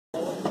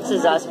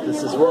is us.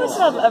 This is What's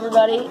up,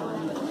 everybody?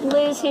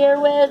 Liz here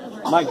with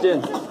Mike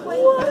Ginn.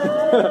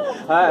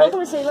 Hi. Welcome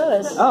to St.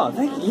 Louis. Oh,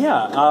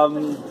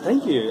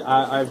 thank you.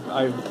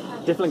 I've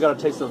definitely got a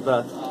taste of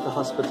the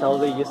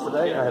hospitality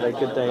yesterday. I had a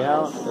good day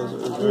out. It was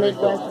very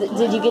Midwest. cool.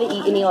 Did you get to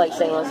eat any like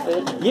St. Louis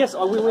food? Yes,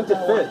 we went to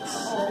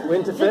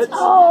Fitz.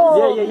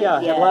 Oh, Yeah.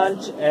 yes. Had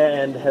lunch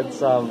and had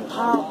some,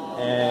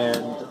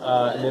 and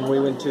then we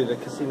went to the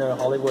Casino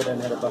Hollywood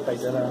and had a buffet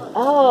dinner.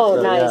 Oh,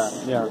 so,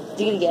 nice. Yeah. Did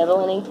you get to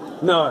gamble any?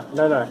 No.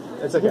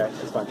 It's okay.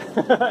 It's fine.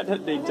 I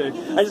didn't need to.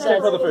 I just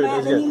came for the food. It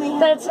was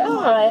good. That's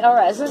all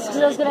right. So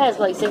I was gonna ask,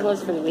 like St.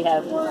 Louis food we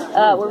have.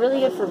 We're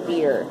really good for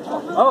beer.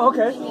 Oh,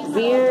 okay.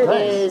 Beer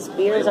Nice.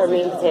 is our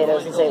meat and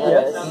potatoes in St.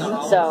 Louis.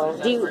 Yes. So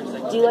do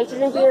you like to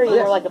drink beer? Or are you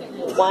more like a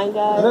wine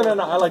guy?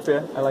 No. I like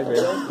beer.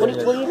 What do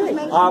you drink?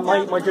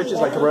 My drink is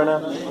like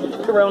Corona.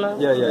 Corona.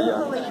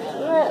 Yeah.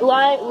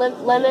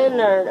 Lemon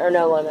or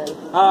no lemon?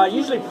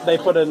 Usually they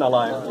put in a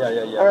lime.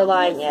 Yeah. Or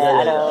lime,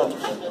 I don't.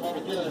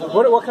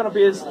 What kind of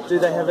beers do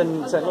they have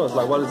in St. Louis?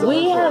 Like, what is it?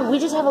 We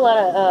just have a lot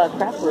of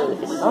craft breweries.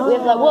 We have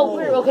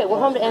we're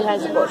home to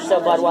Anheuser-Busch, so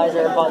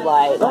Budweiser, Bud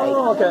Light,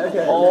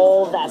 okay.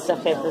 all that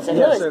stuff came from St.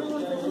 Louis. So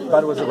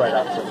Bud was the right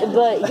option.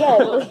 But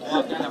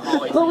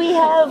but we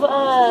have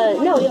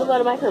we have a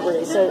lot of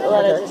microbreweries, so a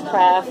lot of just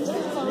craft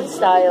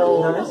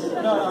style.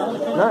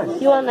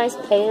 Nice. You want a nice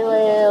pale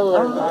ale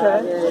or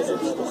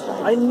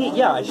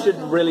okay. I should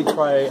really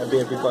try a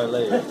beer before I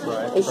leave,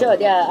 right? You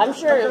should, yeah. I'm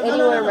sure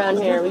anywhere around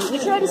here, we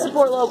try to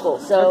support local.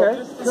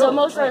 So, so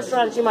most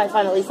restaurants you might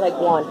find at least like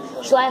one.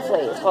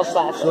 Schlafly, it's called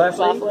Schlafly.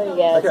 Schlafly?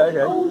 Yeah.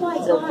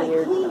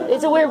 Okay.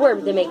 It's a weird word,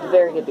 but they make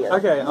very good beer.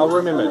 Okay, I'll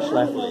remember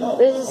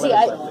Schlafly. See,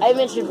 I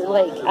mentioned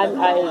like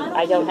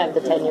I don't have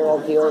the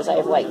 10-year-old viewers. I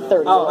have like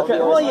 30-year-old okay.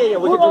 viewers. Well, yeah.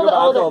 We can talk about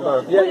alcohol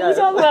though.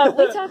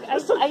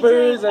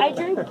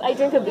 I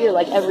drink a beer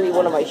like every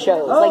one of my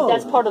shows. Like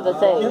that's part of the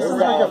thing. This is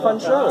like a fun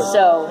show.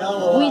 So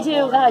we do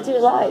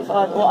it live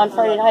on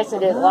Friday nights. I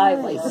did it live,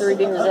 like 3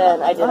 beers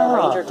in. I did a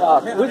Ranger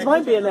talk. Where's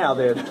my beer now,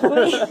 dude?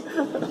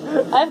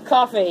 I have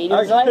coffee.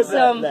 I'll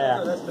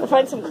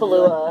find some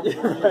Kahlua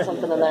or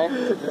something in there.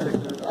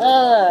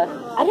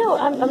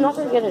 I'm not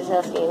very good at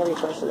asking every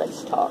question. I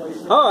just talk.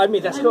 Oh, I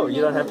mean that's cool.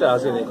 You don't have to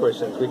ask any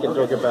questions. We can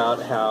talk about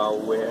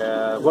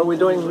what are we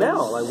doing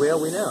now? Like where are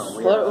we now?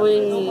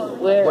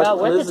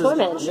 We're at the Toy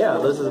Man show. Yeah,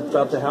 Liz is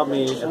about to help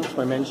me at the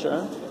Toy Man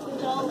show.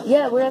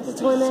 Yeah, we're at the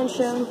Toy Man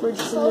show in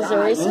Bridgeton,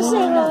 Missouri. So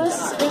St.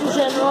 Louis in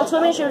general.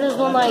 Toy Man show does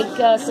one like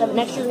 7.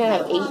 Next year we're gonna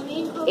have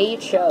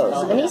 8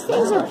 shows, and these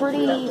things are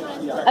pretty.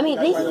 I mean,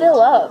 they fill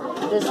up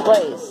this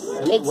place.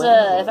 It's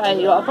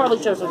I'll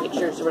probably show some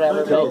pictures or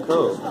whatever. Cool. It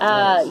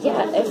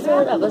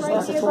filled up. There's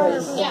lots of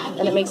toys,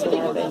 and it makes me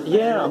happy.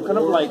 Yeah, I'm kind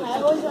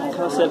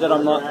of sad that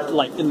I'm not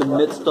like in the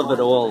midst of it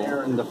all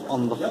on the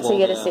floor. So you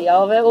get to see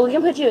all of it. Well, we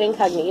can put you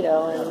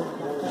incognito and.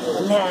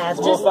 Nah,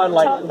 it's more fun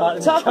not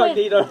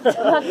incognito.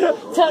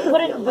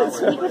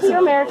 Speak with your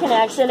American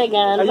accent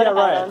again.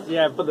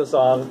 Yeah, put this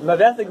on. No,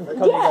 that thing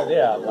comes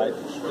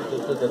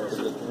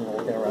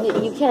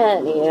You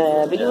can't,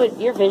 but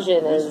your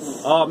vision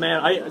is... Oh,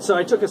 man, so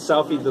I took a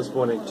selfie this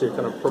morning to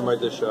kind of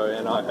promote the show,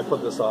 and I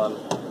put this on,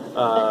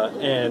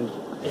 and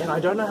I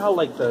don't know how,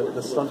 like,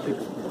 the stunt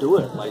people do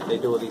it. Like, they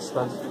do all these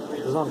stunts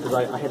because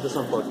I had this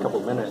on for a couple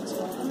of minutes,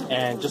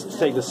 and just to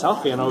take the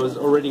selfie, and I was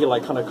already,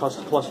 like, kind of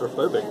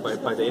claustrophobic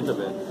by the end of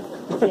it.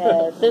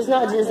 Yeah, is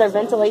there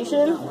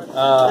ventilation?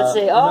 Let's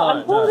see.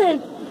 I'm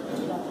holding...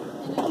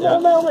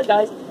 Hold on,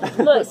 guys.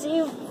 Look,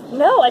 see...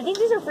 No, I think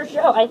these are for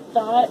show. I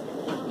thought...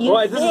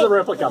 this is a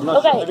replica. I'm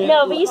not sure.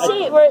 But you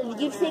see,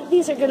 you think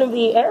these are going to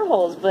be air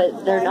holes,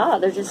 but they're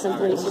not. They're just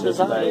simply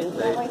designed.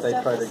 They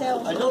try to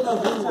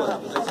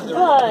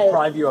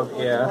deprive you of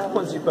air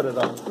once you put it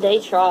on. They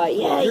try.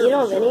 Yeah, you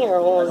don't have any air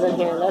holes in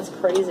here. That's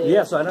crazy.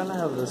 Yeah, so I don't know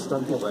how the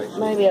stunt helmets.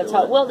 Maybe up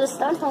top. Well, the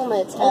stunt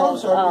helmets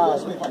have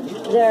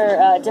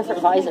they're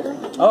different visor.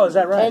 Oh, is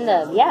that right? In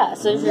them,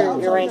 so there's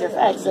your Ranger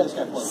effects. So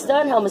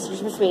stunt helmets are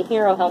supposed to be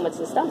hero helmets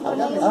and stunt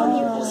helmets.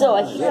 So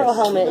a hero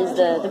helmet is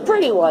the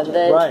pretty one.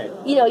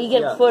 You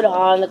get put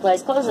on the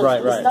glass clothes.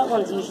 The stunt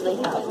ones usually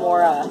have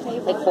more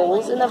like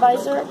holes in the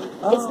visor.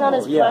 It's not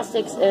as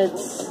plastics.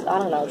 It's I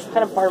don't know. It's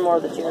kind of part more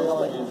of the material,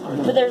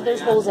 but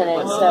there's holes in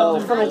it. So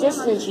from a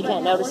distance you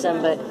can't notice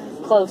them, but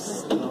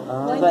close,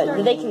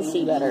 but they can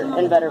see better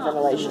and better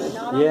ventilation.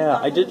 Yeah,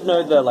 I did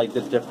know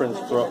the difference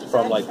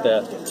from like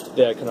the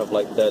kind of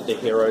like the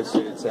hero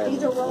suits and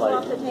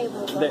like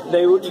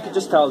you could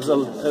just tell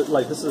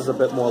like this is a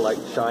bit more like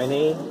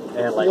shiny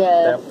and like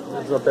that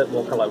is a bit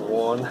more kind of like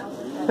worn.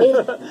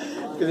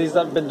 Because he's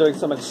been doing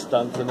so much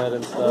stunts in it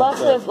and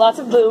stuff. Lots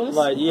of booms.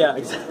 Like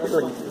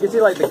exactly. You can see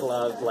like the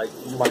gloves, like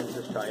mine's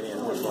just shiny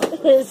and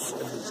it's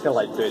just kind of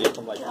like dirty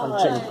from like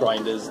punching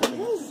grinders.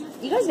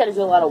 You guys got to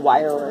do a lot of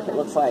wire work. It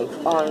looks like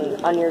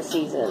on your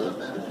season.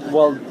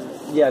 Well,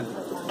 yeah,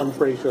 I'm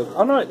pretty sure.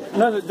 Oh no,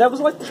 that was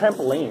like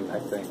trampoline, I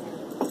think.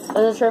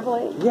 Was it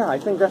trampoline? Yeah, I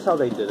think that's how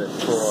they did it.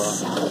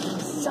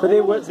 But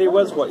there was.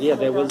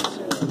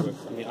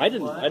 I mean, I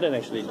didn't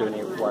actually do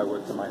any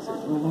fireworks in my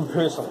season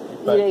personally.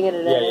 But you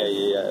didn't get it.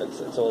 Yeah.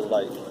 It's all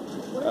like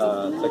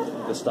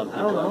the stunt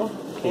people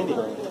keep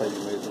doing crazy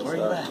moves and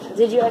stuff.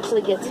 Did you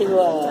actually get to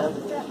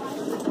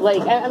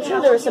like? I'm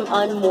sure there were some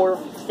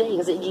unmorphed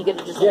things that you get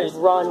to just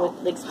run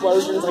with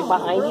explosions like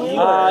behind you.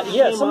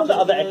 Yeah, some of the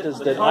other actors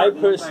did. I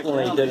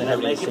personally didn't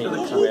have any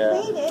scenes where,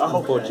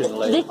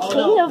 unfortunately, the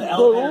King of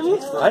Boom.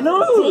 I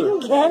know.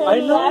 Didn't get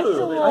any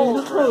actual. I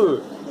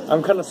know.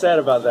 I'm kind of sad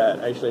about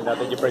that, actually, now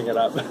that you bring it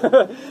up.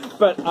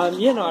 But,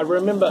 I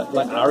remember,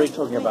 like, Ari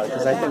talking about it,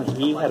 because I think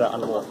he had an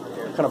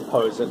unmorphed kind of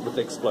pose with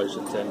the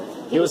explosions, and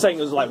he was saying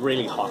it was, like,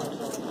 really hot.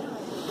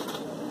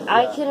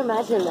 I can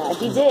imagine that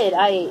he did.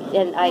 I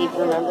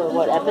remember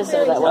what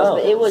episode that was,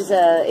 but it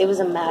was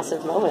a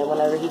massive moment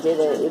whenever he did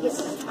it. It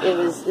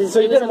was. So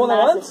you did it more than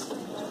once?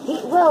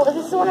 Well, if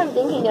it's the one I'm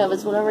thinking of,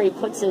 it's whenever he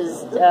puts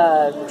his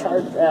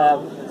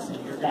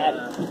that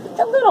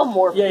a little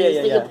more piece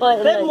that you put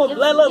in that little bit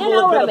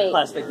of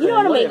plastic thing. You know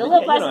what I mean? The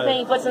little plastic thing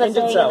he puts in the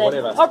thing, and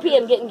then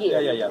RPM getting gear.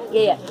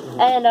 Yeah.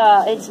 And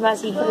it's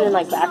massive. He put it in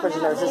like backwards,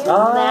 and there was this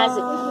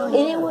massive.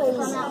 And it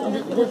was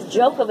the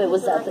joke of it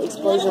was that the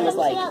explosion was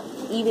like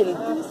even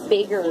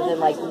bigger than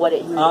like what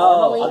it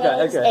normally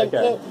is.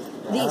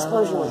 The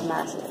explosion was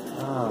massive.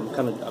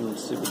 I'm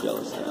super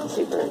jealous now.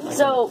 Super.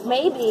 So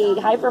maybe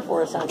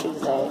HyperForce on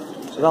Tuesday.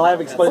 So they'll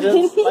have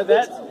explosions like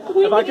that?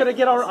 If I could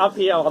get on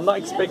RPL, I'm not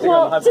expecting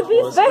on HyperForce. To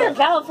be fair,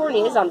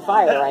 California is on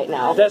fire right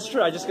now. That's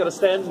true. I just got to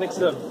stand next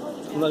to him.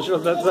 I'm not sure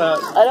if that's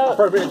an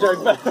appropriate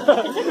joke, but...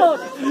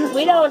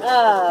 we're not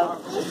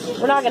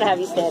going to have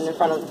you stand in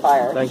front of the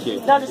fire. Thank you.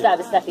 Not just that,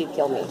 but Steph, you'd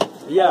kill me.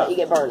 Yeah. You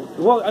get burned.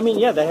 Well, I mean,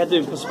 they had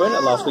to postpone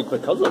it last week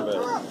because of it.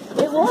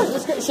 It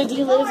was great. So do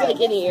you live,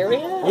 like, in the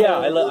area? Yeah,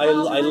 I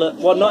live...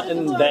 Well, not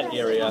in that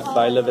area, but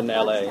I live in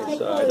LA,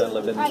 so I don't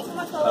live in,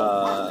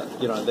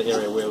 the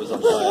area where it was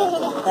on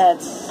fire.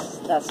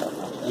 That's so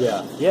fun.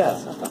 Yeah.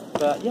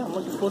 But, I'm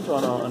looking forward to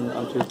it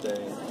on Tuesday.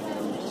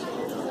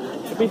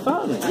 It'd be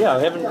fun. Yeah,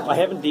 I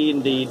haven't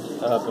D&D'd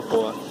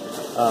before.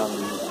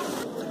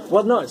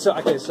 Well, no. So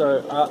I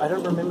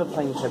don't remember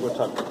playing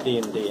tabletop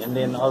D&D, and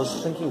then I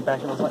was thinking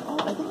back, and I was like,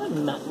 I think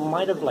I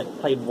might have like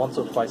played once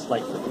or twice,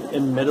 like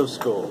in middle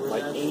school,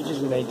 like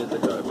ages and ages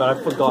ago, but I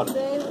forgot.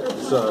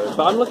 So,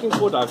 but I'm looking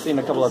forward to it. I've seen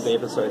a couple of the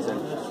episodes, and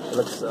it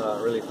looks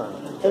really fun.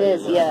 It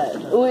is, yeah.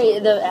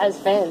 As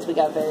fans, we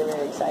got very,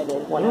 very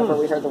excited whenever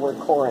we heard the word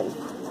Corin.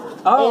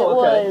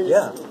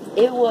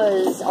 It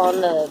was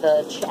on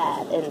the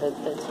chat and the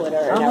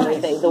Twitter and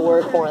everything. The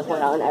word Corinth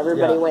went out and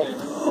everybody went,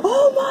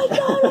 "Oh my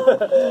god,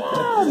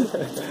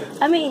 RPM!"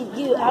 I mean,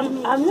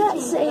 I'm not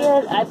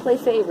saying I play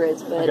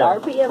favorites, but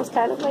RPM's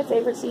kind of my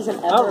favorite season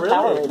ever. Oh, really?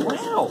 Power Rangers.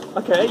 Wow.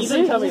 Okay, you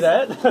didn't tell me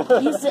that.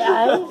 You said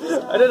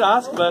I didn't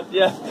ask, but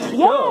yeah.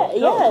 Yeah,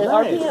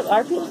 nice.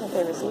 RPM's my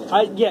favorite season.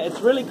 It's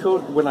really cool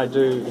when I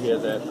do hear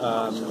that.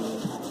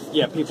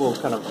 People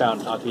kind of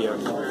found RPM.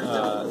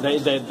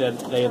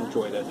 They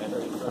enjoyed it and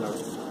kind of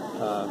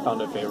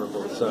found it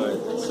favorable. So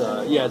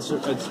it's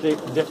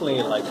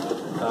definitely like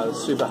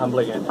super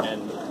humbling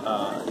and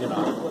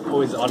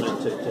always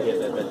honored to hear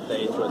that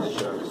they enjoy the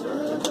show. So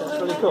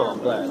it's really cool. I'm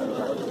glad.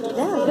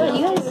 Yeah, good.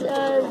 You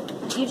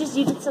guys,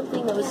 you did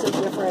something that was so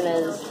different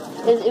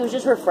it was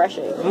just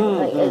refreshing.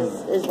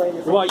 As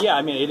Ranger. Well, yeah,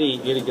 I mean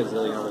Eddie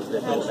Gazillion was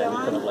definitely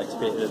kind of like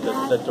spearheaded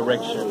the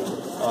direction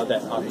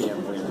that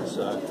RPM went.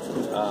 So.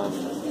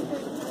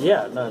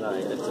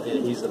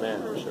 He's the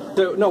man for sure.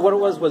 So no, what it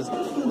was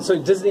so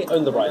Disney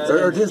owned the rights.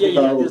 Or Disney.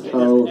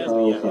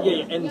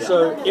 Disney. And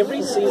so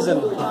every season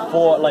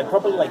before, like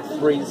probably like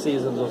 3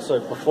 seasons or so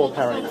before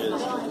Power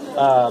Rangers,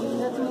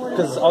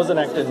 because I was an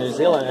actor in New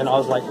Zealand, and I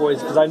was like always,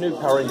 because I knew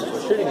Power Rangers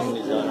were shooting in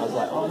New Zealand, I was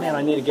like, oh man,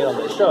 I need to get on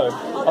that show.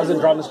 I was in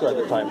drama school at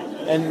the time,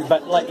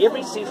 but like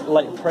every season,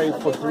 like probably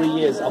for 3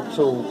 years up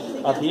till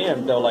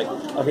RPM, they were like,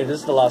 okay, this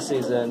is the last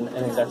season,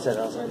 and then that's it.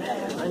 I was like,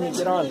 man, I need to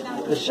get on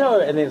the show,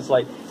 and then it's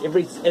like and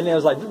then it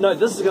was like, no,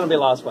 this is going to be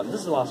the last one.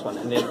 This is the last one,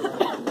 and then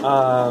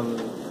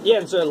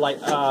and so like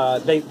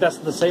that's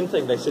the same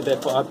thing they said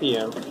that for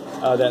RPM,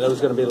 that it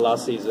was going to be the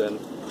last season.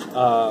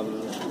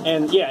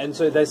 And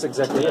so that's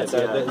exactly it.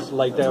 That's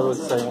like they were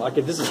saying,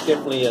 okay, this is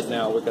definitely it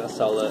now. We're going to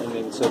sell it, and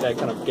then so that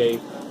kind of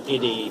gave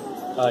Eddie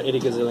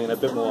Gazillion a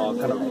bit more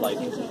kind of like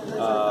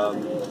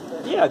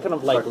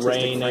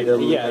reign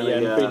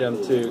and freedom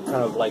to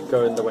kind of like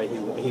go in the way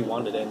he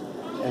wanted it.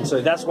 And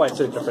so that's why it's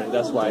so different.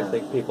 That's why I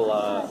think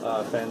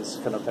fans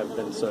kind of have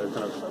been so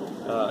kind of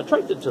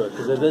attracted to it,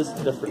 because it is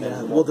different.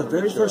 Yeah. Well, the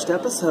very first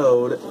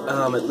episode,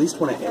 at least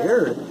when it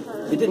aired,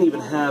 it didn't even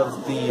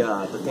have the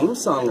theme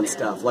song and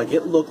stuff. Like,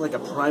 it looked like a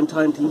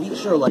primetime TV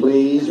show. Like,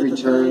 please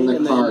return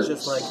the cards. And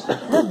then just like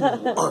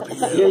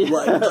RPM,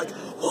 like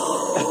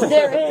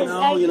there is,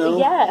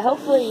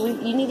 hopefully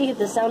you need to get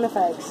the sound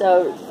effects.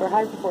 So for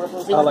HyperForce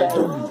on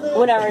Tuesday,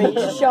 whenever you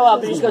just show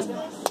up, it just goes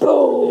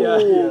boom.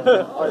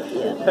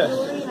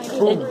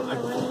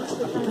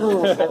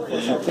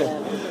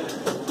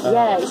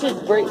 Yeah, you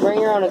should bring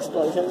your own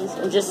explosions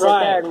and just sit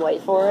there and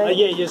wait for it.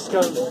 Yeah, you just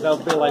go, they'll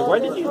be like, why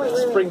did you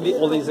bring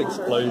all these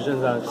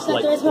explosions and just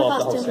like blow up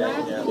the whole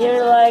set? Yeah.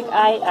 You're like,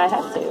 I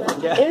have to.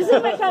 Yeah. It was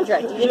in my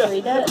contract. You didn't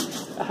read that?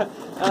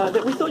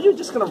 We thought you were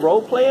just going to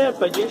role play it,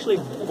 but you actually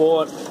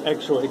bought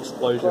actual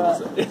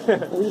explosions.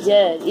 We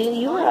did.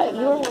 You were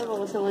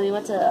one of when we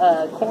went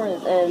to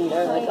Corinth, and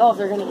they're like, oh, if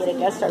they're going to get a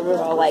guest star, we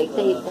were all like,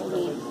 they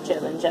need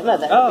Jim and Gemma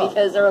there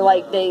because they're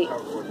like, they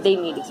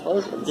need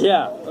explosions.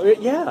 Yeah.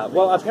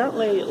 Well,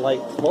 apparently,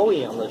 like,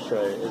 Chloe on the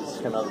show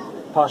is kind of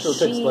partial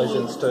to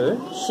explosions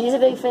too. She's a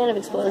big fan of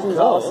explosions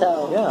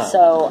also. Yeah.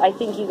 So I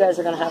think you guys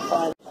are going to have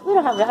fun. We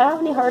don't have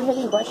any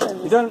hard-hitting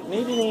questions. We don't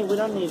need any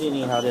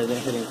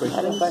hard-hitting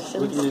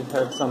questions. We can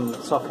have some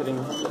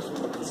soft-hitting.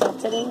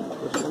 Soft-hitting?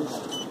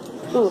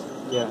 Ooh.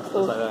 Yeah,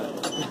 ooh. Like that.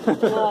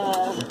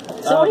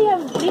 So what do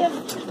you have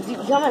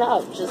coming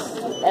up? Just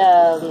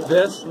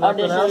this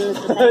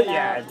auditions.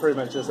 Yeah, pretty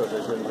much just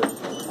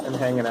auditions and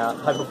hanging out.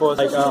 HyperForce.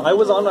 Like I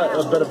was on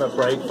a bit of a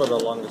break for the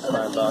longest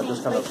time, but I'm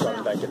just kind of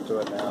getting back into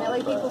it now.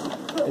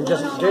 And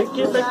just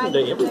get back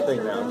into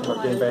everything now. Kind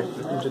of getting back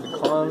into the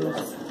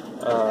cons.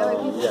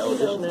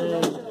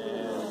 Auditioning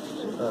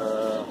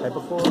and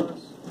HyperForce.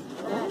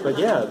 But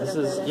yeah, this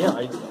is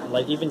I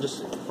like even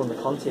just from the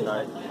content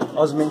I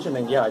was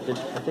mentioning. I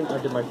think I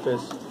did my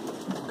first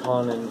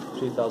con in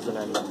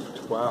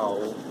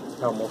 2012,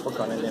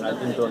 Paramorphicon, and then I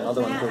didn't do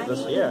another one until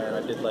this year, and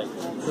I did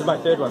this is my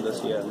third one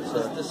this year, and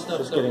so just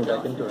getting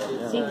back into it.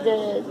 Yeah. See,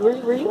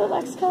 were you at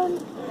Lexicon?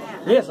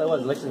 Yes, I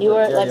was Lexington. You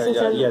were at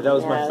Lexington? Yeah, that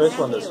was my first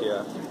one this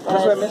year.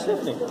 That's why I missed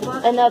everything.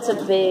 And that's a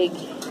big.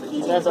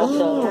 That's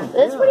also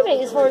that's pretty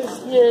big as far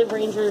as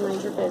Ranger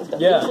fans go.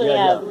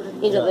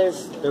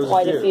 There's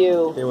quite a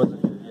few.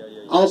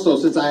 Also,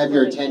 since I have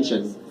your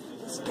attention,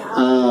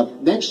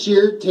 next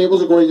year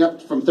tables are going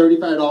up from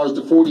 $35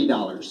 to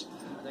 $40.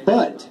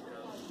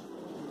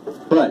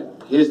 But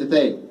here's the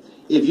thing: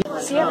 if you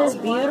see, I have this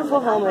beautiful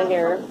helmet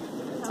here.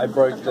 I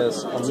broke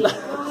this.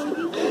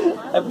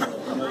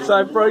 So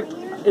I broke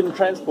in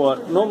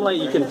transport. Normally,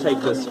 you can take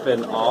this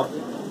fin off.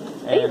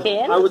 And you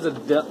can? I was a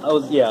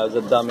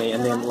dummy,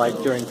 and then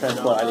during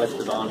transport I left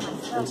it on,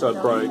 and so it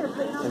broke,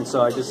 and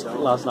so I just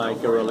last night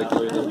gorilla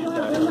glued it.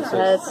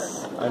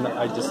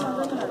 I just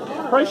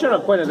probably shouldn't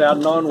have pointed it out.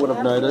 No one would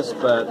have noticed,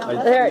 but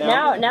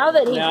now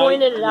that he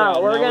pointed it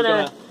out, we're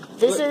gonna.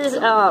 This is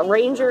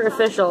Ranger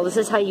official. This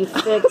is how you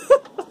fix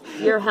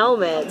your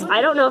helmet. I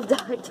don't know if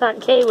Dr.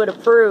 K would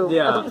approve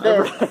of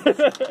this.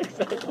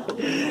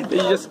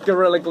 You just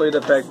gorilla glued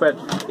it back, but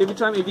if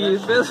you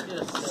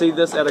see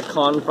this at a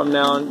con from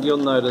now on, you'll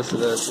notice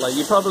this.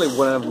 You probably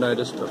wouldn't have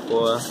noticed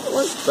before,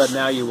 but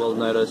now you will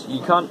notice.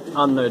 You can't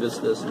unnotice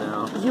this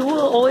now. You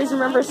will always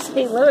remember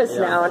St. Louis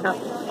now. And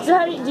so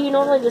how do you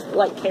normally just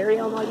carry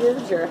on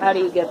luggage, or how do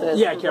you get this?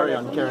 Yeah, carry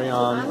on,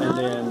 and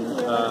then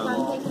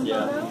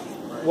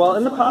Well,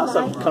 in the past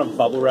I've kind of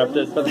bubble wrapped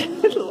it, but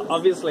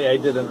obviously I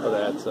didn't for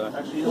that. So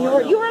you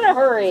were in a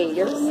hurry.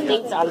 Your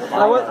state's on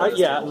fire.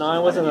 I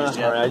wasn't in a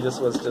hurry. I was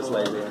just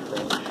lazy.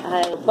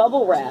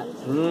 Bubble wrap.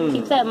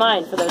 Keep that in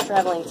mind for those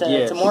traveling to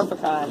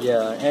Morphicon.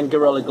 Yeah, and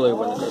Gorilla Glue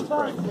when it does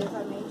break.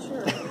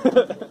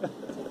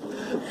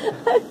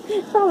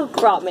 All the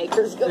prop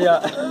makers go.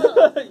 Yeah.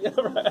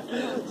 Right.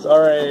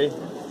 Sorry,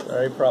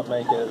 prop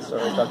makers.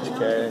 Sorry, Dr.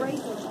 K.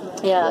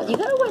 Yeah, you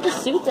gotta wear the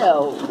suit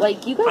though.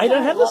 You guys. I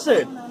don't have the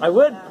suit. I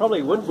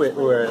probably would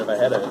wear it if I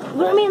had it.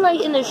 Well, I mean,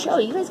 in the show,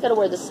 you guys gotta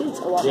wear the suits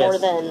a lot more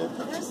than.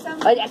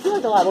 I feel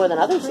like a lot more than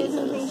other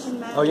seasons.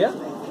 Oh yeah.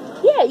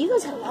 Yeah, you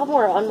guys have a lot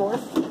more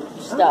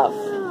unmorphed stuff.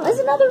 That's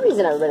another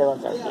reason everybody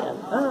loves RPM.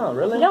 Oh,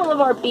 really? If you don't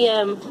love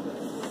RPM,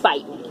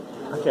 fight me.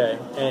 Okay,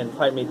 and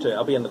fight me too.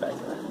 I'll be in the back.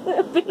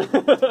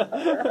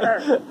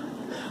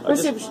 We're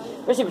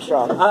super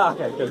strong.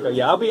 Okay, good.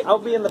 Yeah, I'll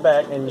be in the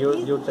back, and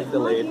you'll take the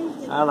lead,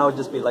 and I'll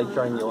just be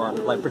trying you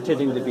on,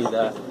 pretending to be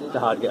the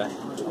hard guy.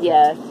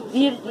 Yeah,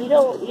 you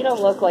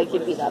don't look like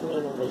you'd be that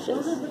mean and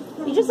vicious.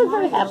 You just look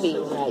very happy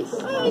and nice.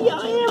 Yeah,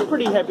 I am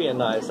pretty happy and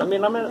nice. I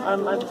mean, I'm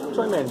a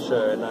Toy Man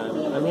show, and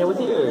I'm here with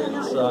you,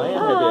 so I am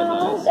happy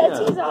and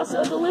nice. He's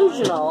also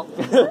delusional.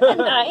 Isn't that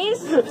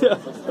nice?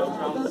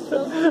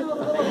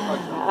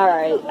 All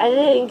right, I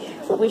think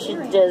we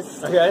should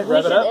just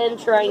end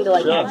trying to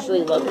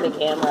actually look at the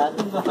camera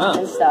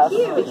and stuff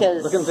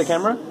because look at the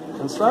camera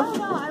and stuff.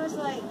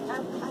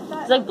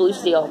 It's like Blue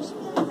Steel.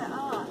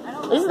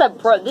 This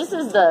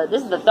is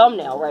the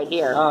thumbnail right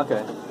here. Oh,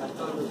 okay.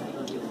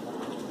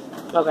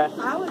 Okay.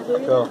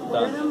 Cool.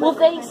 Done. Well,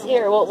 thanks.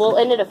 Here, we'll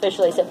end it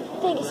officially. So,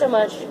 thank you so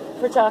much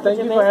for talking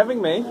to me. Thank you for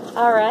having me.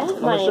 All right.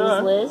 My name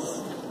is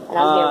Liz, and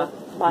I'm here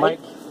with Mike.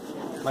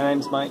 My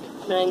name's Mike.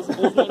 His name's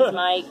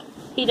Mike.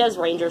 He does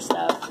Ranger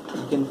stuff.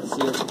 You can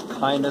see it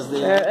behind us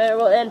there.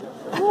 Look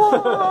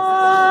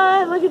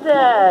at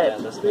that. Yeah,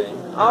 that's me.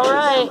 All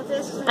right.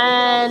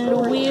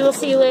 And we will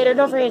see you later.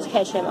 Don't forget to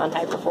catch him on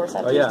HyperForce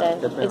on Tuesday.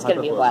 It's going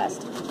to be a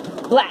blast.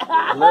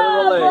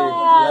 Literally.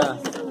 Yeah.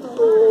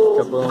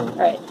 Kaboom. All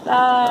right.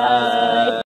 Bye.